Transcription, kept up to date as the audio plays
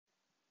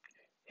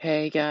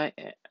Hey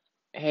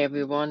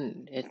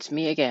everyone, it's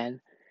me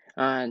again,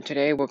 and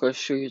today we're going to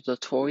show you the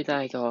toy that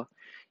I got.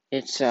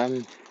 It's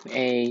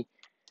a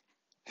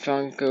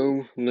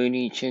Funko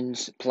Looney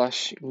Tunes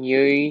plush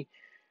new,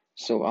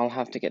 so I'll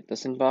have to get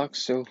this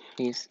unboxed. So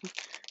please,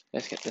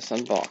 let's get this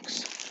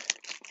unboxed.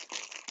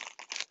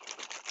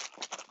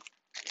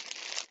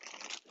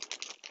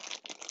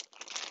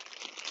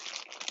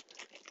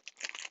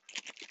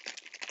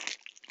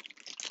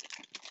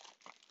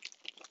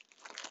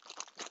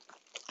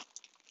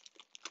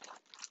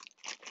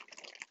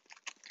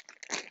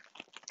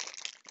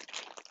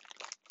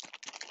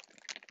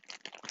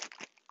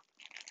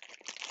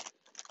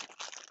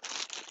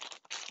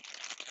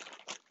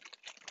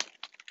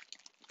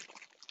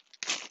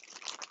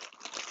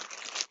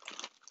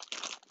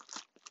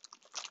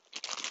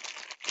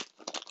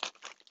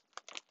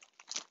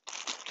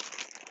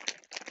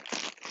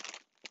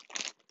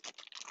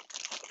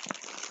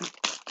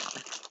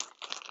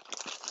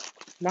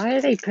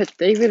 Why did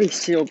they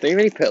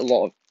really put a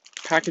lot of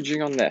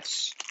packaging on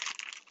this.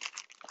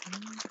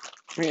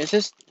 I mean, it's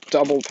just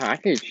double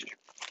packaged.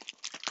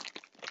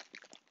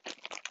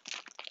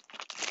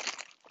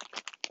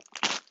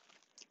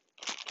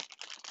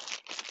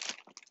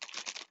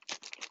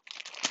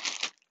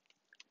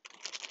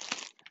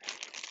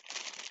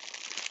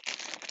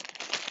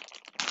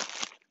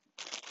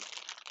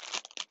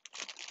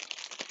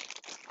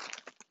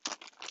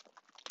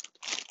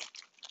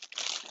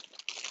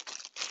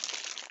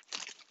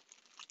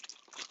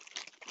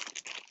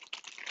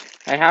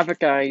 I have it,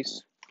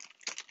 guys.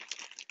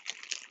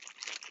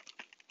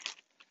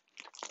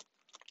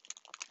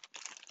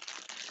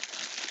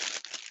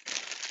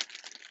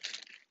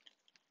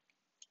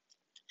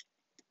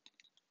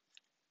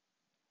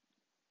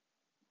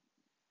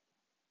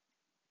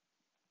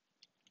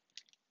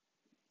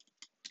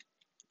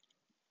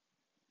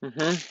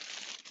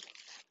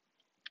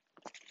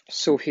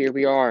 So here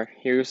we are.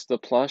 Here's the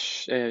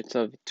plush. It's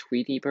a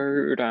Tweety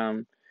bird.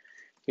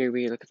 Here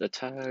we look at the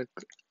tag.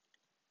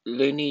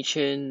 Looney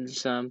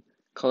Tunes,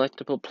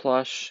 collectible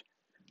plush,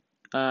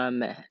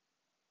 there's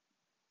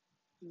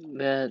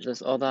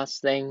all that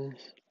thing,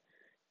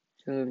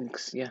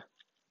 yeah,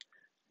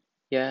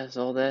 it's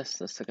all this,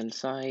 the second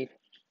side,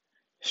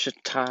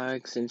 shit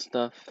tags and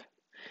stuff.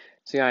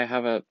 So yeah, I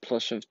have a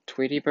plush of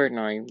Tweety Bird, and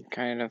I'm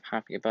kind of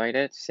happy about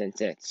it, since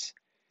it's,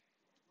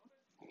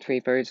 Tweety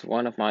Bird's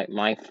one of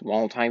my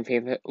all-time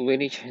favorite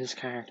Looney Tunes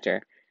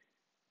character.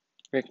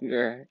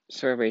 Regular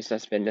surveys,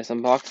 that's been this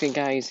unboxing,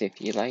 guys. If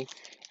you like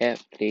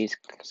it, please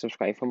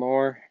subscribe for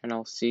more, and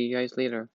I'll see you guys later.